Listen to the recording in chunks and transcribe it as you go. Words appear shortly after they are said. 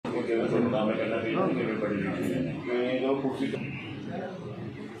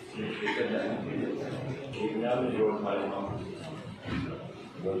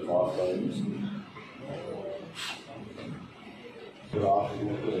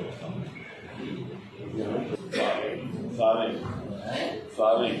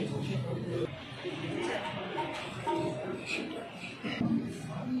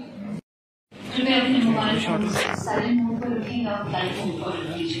कृपया अपने mobile phone silent mode पर रखें और लाइट मोड पर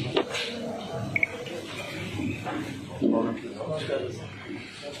कीजिए।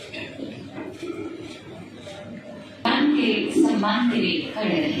 के सम्मान के लिए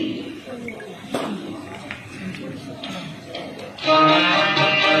खड़े रहिए।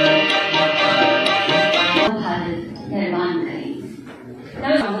 भारत निर्माण करें।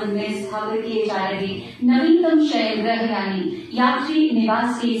 में स्थापित किए जा रहे नवीनतम शयनगृह यानी यात्री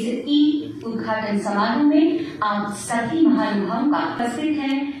निवास के इस उद्घाटन समारोह में आप सभी महानुभावों का उपस्थित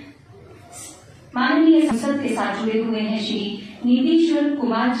है। माननीय संसद के साथ जुड़े हुए हैं श्री नीतीश्वर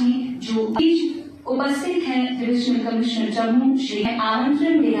कुमार जी, जो उपस्थित हैं डिविजनल कमिश्नर जम्मू श्री।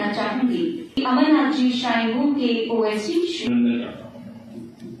 आमंत्रण देना चाहूंगी अमरनाथ जी श्राइन बोर्ड के ओएसडी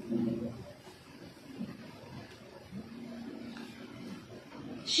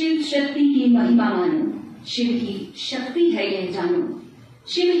शिव शक्ति की महिमा मानो, शिव की शक्ति है यह जानो,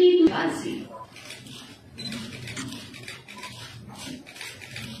 शिव ही तुझसे।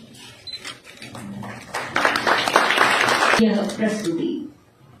 यह प्रस्तुति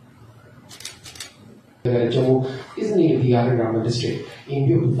Jammu is near the Yatri Ramban district, in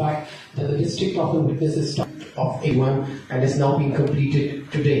view of the fact that the district often witnesses of A1 and is now being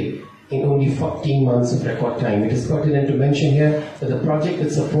completed today in only 14 months of record time. It is pertinent to mention here that the project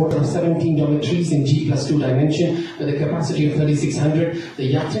with support of 17 dormitories in G+2 dimension with a capacity of 3,600,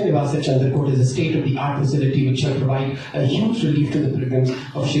 the Yatri Niwas Chanderkote is a state-of-the-art facility which shall provide a huge relief to the pilgrims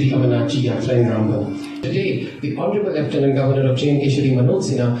of Shri Amarnathji Yatri Ramban. Today, the Honorable Lieutenant Governor of Jammu, Shri Manoj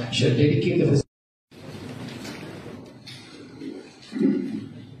Sinha, shall dedicate the facility.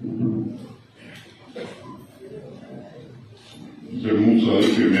 Jammu शहर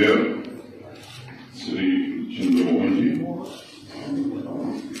के mayor Shri Chandramohan जी,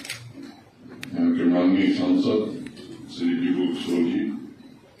 यहाँ के माननीय सांसद श्री किशोर जी,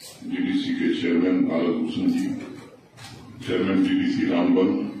 DDC के chairman Bharat Bhushan ji, chairman DDC Ramban,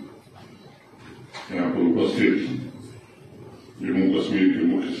 यहाँ पर उपस्थित जम्मू कश्मीर के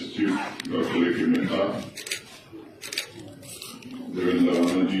मुख्य सचिव डॉक्टर ए.के. मेहता, देवेंद्र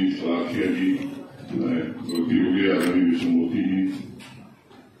आनंद जी, सलाखिया जी, गलती हो गई आदरणीय विष्णुमूर्ति जी,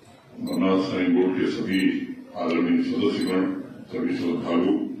 अमरनाथ श्राइन बोर्ड के सभी आदरणीय सदस्यगण, सभी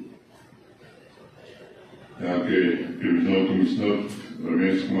श्रद्धालु, यहाँ के divisional commissioner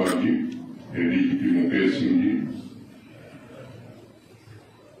Ramesh Kumar ji, ADGP Mukesh Singh ji,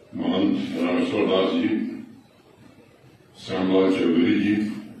 महंत रामेश्वर दास जी, श्यामलाल चौधरी जी,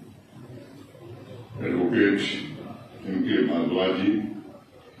 एडवोकेट इनके भारद्वाज जी,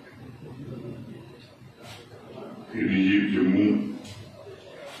 एडीजीपी जम्मू,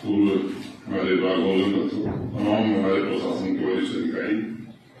 पूर्व हमारे राघवलन, तमाम हमारे प्रशासन के वरिष्ठ अधिकारी,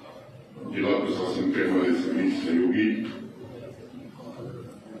 जिला प्रशासन के हमारे सभी सहयोगी,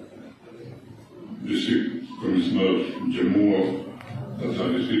 डिस्ट्रिक्ट कमिश्नर जम्मू तथा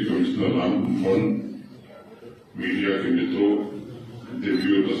डिस्ट्रिक्ट कमिश्नर रामबन, मीडिया के मित्रों,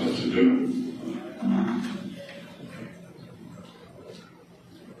 देवियों तथा सज्जन,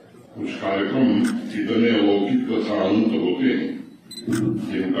 कुछ कार्यक्रम इतने अलौकिक तथा अनंत होते हैं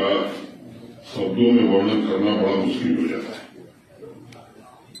जिनका शब्दों में वर्णन करना बड़ा मुश्किल हो जाता है।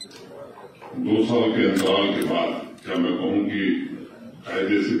 2 साल के अंतराल के बाद, क्या मैं कहूं कि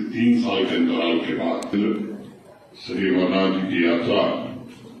कायदे से 3 साल के अंतराल के बाद श्री अमरनाथ जी की यात्रा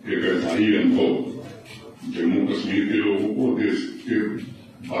एक ऐसा ही अनुभव जम्मू कश्मीर के लोगों को, देश के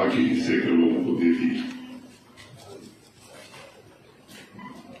बाकी हिस्से के लोगों को देती है।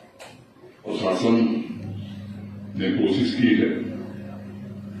 प्रशासन ने कोशिश की है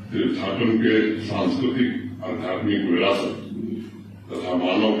तीर्थाटन के सांस्कृतिक आध्यात्मिक विरासत तथा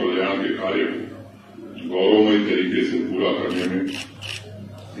मानव कल्याण के कार्य को गौरवमयी तरीके से पूरा करने में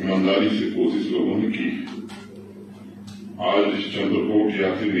ईमानदारी से कोशिश लोगों ने की। आज चंद्रकोट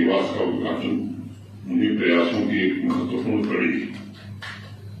यात्री निवास का उद्घाटन उन्हीं प्रयासों की एक महत्वपूर्ण कड़ी है।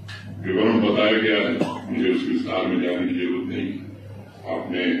 विवरण बताया गया है, मुझे उस विस्तार में जाने की जरूरत नहीं।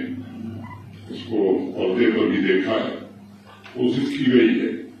 आपने इसको पर्दे पर भी देखा है। कोशिश की गई है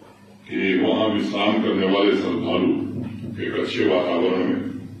कि वहां विश्राम करने वाले श्रद्धालु एक अच्छे वातावरण में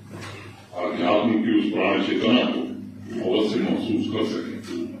आध्यात्म की उस प्राण चेतना को अवश्य महसूस कर सकें।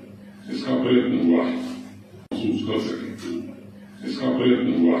 इसका प्रयत्न हुआ है, महसूस कर सकें। इसका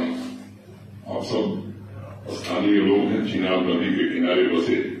प्रयत्न हुआ है। आप सब स्थानीय लोग हैं, चिनाब नदी के किनारे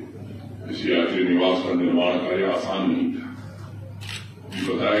बसे। इस यात्री निवास का निर्माण कार्य आसान नहीं था।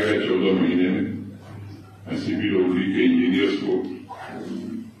 बताया गया 14 महीने में मैं CPWD के इंजीनियर्स को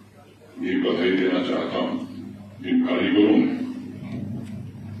ये बधाई देना चाहता हूं। जिन कारीगरों ने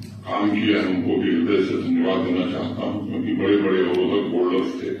काम किया है उनको भी हृदय से धन्यवाद देना चाहता हूं, क्योंकि बड़े बड़े अवरोधक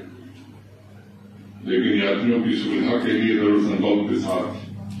बोल्डर्स थे, लेकिन यात्रियों की सुविधा के लिए दृढ़ संकल्प के साथ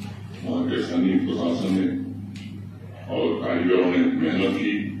वहां के स्थानीय प्रशासन ने और कारीगरों ने मेहनत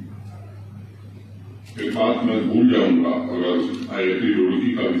की। एक बात मैं भूल जाऊंगा अगर IIT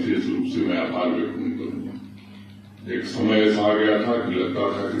रुड़की का विशेष रूप से मैं आभार व्यक्त नहीं करूंगा। एक समय ऐसा आ गया था कि लगता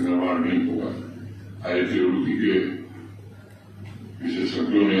था कि निर्माण नहीं होगा। IIT रुड़की के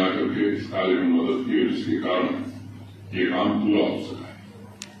विशेषज्ञों ने आकर के इस कार्य में मदद की और जिसके कारण ये काम पूरा हो सका है।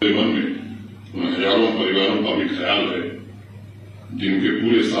 मेरे मन में हजारों परिवारों का भी ख्याल है जिनके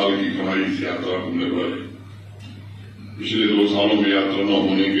पूरे साल की कमाई इस यात्रा पर निर्भर है। पिछले 2 सालों में यात्रा न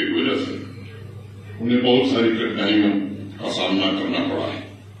होने की वजह से उन्हें बहुत सारी कठिनाइयों का सामना करना पड़ा है।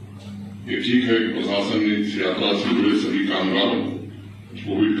 ये ठीक है कि प्रशासन ने इस यात्रा से जुड़े सभी कामगारों को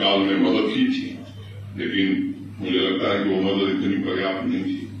कोविड काल में मदद की थी, लेकिन मुझे लगता है कि वो मदद इतनी पर्याप्त नहीं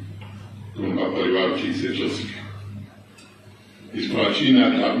थी तो उनका परिवार ठीक से चल सके। इस प्राचीन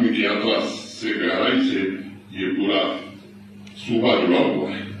आध्यात्मिक यात्रा से गहराई से ये पूरा सूबा जुड़ा हुआ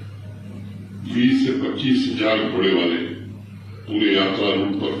है। 20 से 25 हजार घोड़े वाले पूरे यात्रा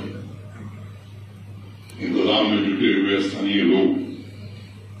रूट पर इंतजाम में जुटे हुए स्थानीय लोग,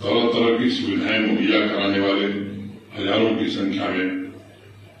 तरह तरह की सुविधाएं मुहैया कराने वाले हजारों की संख्या में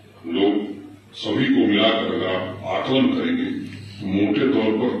लोग, सभी को मिलाकर अगर आप आकलन करेंगे तो मोटे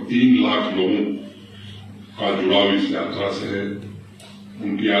तौर पर 3 लाख लोगों का जुड़ाव इस यात्रा से है।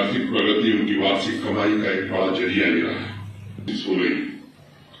 उनकी आर्थिक प्रगति, उनकी वार्षिक कमाई का एक बड़ा जरिया ले रहा है। हो रही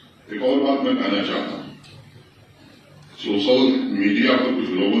एक और बात मैं कहना चाहता हूं। सोशल मीडिया पर कुछ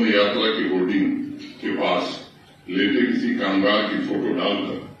लोगों ने यात्रा की होर्डिंग के पास लेटे किसी कामगार की फोटो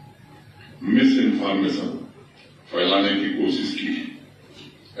डालकर मिस इन्फॉर्मेशन फैलाने की कोशिश की।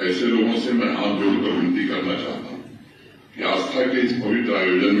 ऐसे लोगों से मैं हाथ जोड़कर विनती करना चाहता हूं कि आस्था के इस पवित्र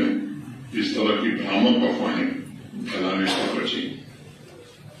आयोजन में इस तरह की भ्रामक अफवाहें फैलाने से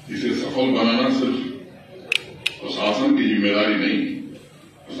बचें। इसे सफल बनाना सिर्फ प्रशासन की जिम्मेदारी नहीं।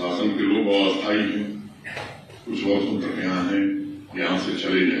 प्रशासन के लोग अस्थायी हैं, कुछ वर्षों तक यहाँ हैं, यहाँ से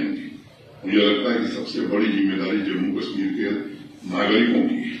चले जाएंगे। मुझे लगता है कि सबसे बड़ी जिम्मेदारी जम्मू कश्मीर के नागरिकों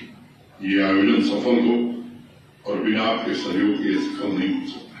की है। ये आयोजन सफल हो और बिना आपके सहयोग के सफल नहीं हो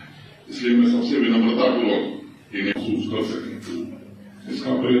सकता है। इसलिए मैं सबसे विनम्रतापूर्वक इन्हें महसूस कर सकें,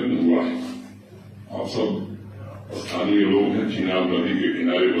 इसका प्रयत्न हुआ है। आप सब स्थानीय लोग हैं, चिनाब नदी के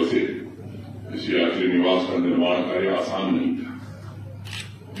किनारे बसे। इस यात्री निवास का निर्माण कार्य आसान नहीं था।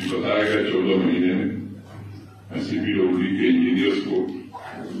 बताया गया 14 महीने में मैं CPWD के इंजीनियर्स को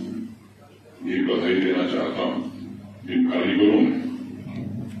ये बधाई देना चाहता हूं। जिन कारीगरों ने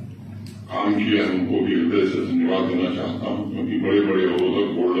काम किया है उनको भी हृदय से धन्यवाद देना चाहता हूं, क्योंकि बड़े बड़े अवरोधक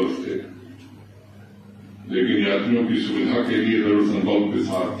बोल्डर्स थे, लेकिन यात्रियों की सुविधा के लिए दृढ़ संकल्प के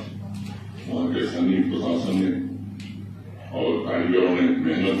साथ वहां के स्थानीय प्रशासन ने और कारीगरों ने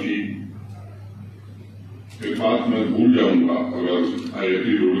मेहनत की। एक बात मैं भूल जाऊंगा अगर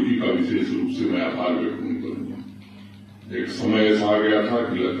IIT रुड़की का विशेष रूप से मैं आभार व्यक्त नहीं करूंगा। एक समय ऐसा आ गया था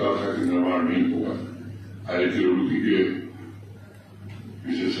कि लगता था कि निर्माण नहीं होगा। IIT रुड़की के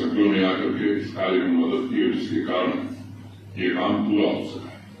विशेषज्ञों ने आकर के इस कार्य में मदद की और जिसके कारण ये काम पूरा हो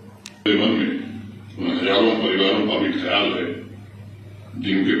सका। मेरे मन में उन हजारों परिवारों का भी ख्याल है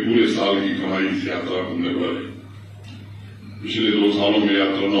जिनके पूरे साल की कमाई इस यात्रा पर निर्भर है। पिछले 2 सालों में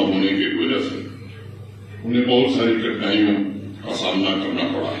यात्रा न होने की वजह से उन्हें बहुत सारी कठिनाइयों का सामना करना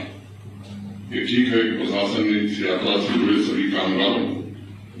पड़ा है। ये ठीक है कि प्रशासन ने इस यात्रा से जुड़े सभी कामगारों को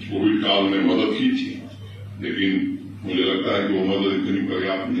कोविड काल में मदद की थी, लेकिन मुझे लगता है कि वो मदद इतनी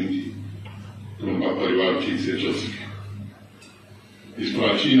पर्याप्त नहीं थी तो उनका परिवार ठीक से चल सके। इस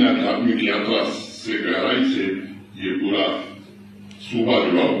प्राचीन आध्यात्मिक यात्रा से गहराई से ये पूरा सूबा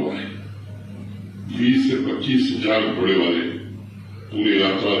जुड़ा हुआ है। 20 से 25 हजार घोड़े वाले पूरे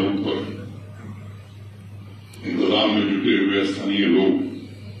यात्रा रूट पर इंतजाम में जुटे हुए स्थानीय लोग,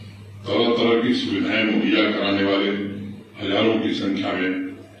 तरह तरह की सुविधाएं मुहैया कराने वाले हजारों की संख्या में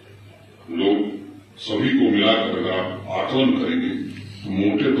लोग, सभी को मिलाकर अगर आप आकलन करेंगे तो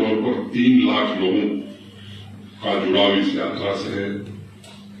मोटे तौर पर 3 लाख लोगों का जुड़ाव इस यात्रा से है।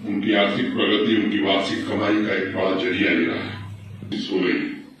 उनकी आर्थिक प्रगति, उनकी वार्षिक कमाई का एक बड़ा जरिया ले रहा है। हो रही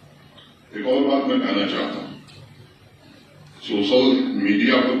एक और बात मैं कहना चाहता हूं। सोशल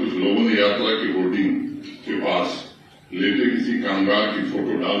मीडिया पर कुछ लोगों ने यात्रा की होर्डिंग के पास लेटे किसी कामगार की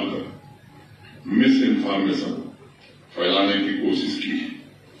फोटो डालकर मिस इन्फॉर्मेशन फैलाने की कोशिश की है।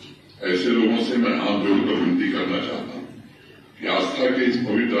 ऐसे लोगों से मैं हाथ जोड़कर विनती करना चाहता हूं कि आस्था के इस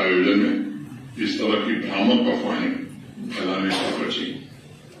पवित्र आयोजन में इस तरह की भ्रामक अफवाहें फैलाने से बचें।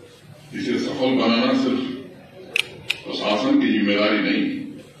 इसे सफल बनाना सिर्फ प्रशासन की जिम्मेदारी नहीं,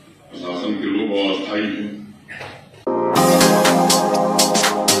 प्रशासन के लोग अस्थायी हैं।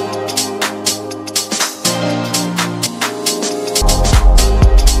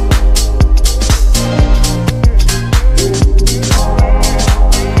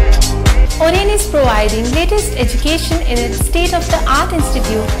 Oren is providing latest education in its state-of-the-art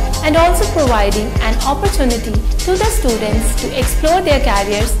institute and also providing an opportunity to the students to explore their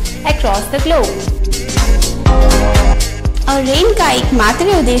careers across the globe. Oren का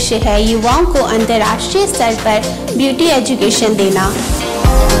एकमात्र उद्देश्य है युवाओं को अंतर्राष्ट्रीय स्तर पर ब्यूटी एजुकेशन देना।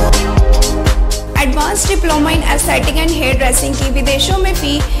 Advance diploma in aesthetic and hair dressing की विदेशों में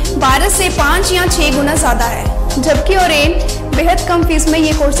फी 12 से 5 या 6 गुना ज्यादा है, जबकि ओरेन बेहद कम फीस में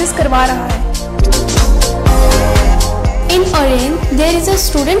ये कोर्सेज करवा रहा है। In Oren, there is a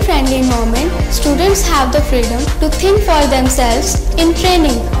student-friendly environment. Students have the freedom to think for themselves in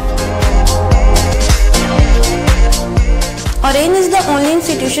training. Oren is the only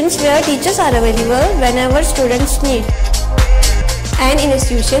institution where teachers are available whenever students need. An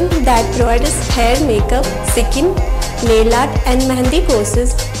institution that provides hair, makeup, skin, nail art and mehendi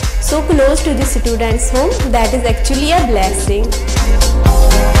courses so close to the students' home that is actually a blessing.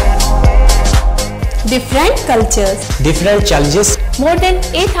 Different cultures, different challenges. More than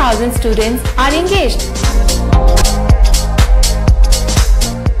 8,000 students are engaged.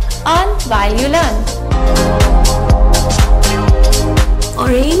 Earn while you learn.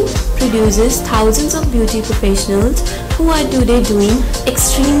 Oren produces thousands of beauty professionals who are today doing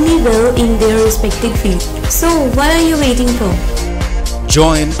extremely well in their respective field. So what are you waiting for?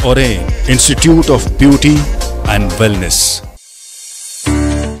 Join Oren Institute of Beauty and Wellness.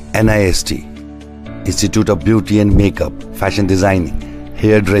 NIST, Institute of Beauty and Makeup, Fashion Designing,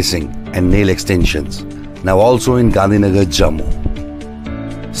 Hair Dressing and Nail Extensions. Now also in Gandhinagar, Jammu.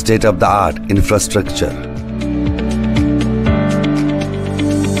 State-of-the-art infrastructure.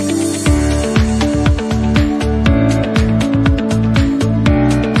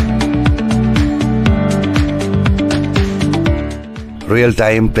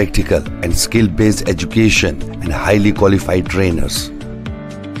 Real-time practical and skill-based education and highly qualified trainers.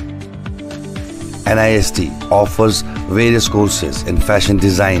 NIST offers various courses in fashion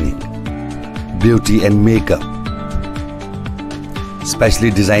designing, beauty and makeup, specially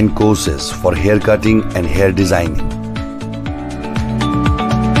designed courses for hair cutting and hair designing.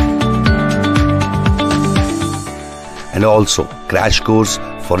 And also crash course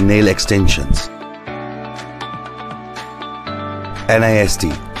for nail extensions. NIST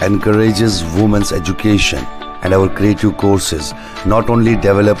encourages women's education, and our creative courses not only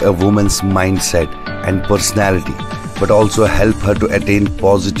develop a woman's mindset and personality but also help her to attain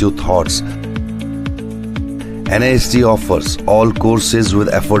positive thoughts. NIST offers all courses with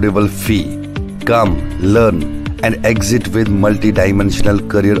affordable fee. Come, learn and exit with multi-dimensional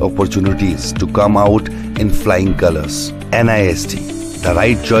career opportunities to come out in flying colors. NIST, the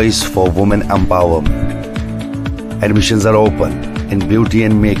right choice for women empowerment. Admissions are open in beauty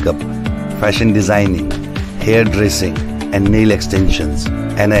and makeup, fashion designing, hair dressing and nail extensions.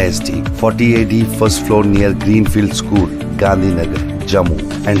 NIST 40AD first floor near Greenfield School, Gandhinagar, Jammu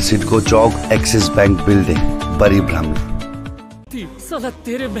and Sidco Chowk, Axis Bank Building, Bari Brahmani. साला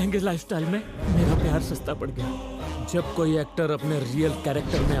तेरे महंगे lifestyle में मेरा प्यार सस्ता पड़ गया। जब कोई एक्टर अपने रियल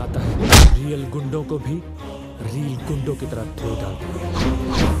कैरेक्टर में आता है, रियल गुंडों को भी रियल गुंडों की तरह धो डालता है।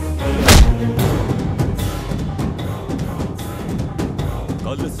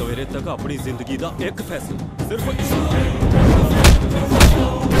 कल सवेरे तक अपनी जिंदगी का एक फैसला सिर्फ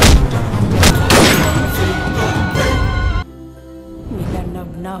मिलन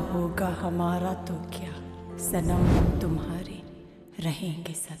अब ना होगा हमारा तो क्या, सनम तुम्हारे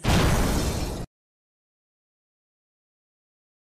रहेंगे सदा।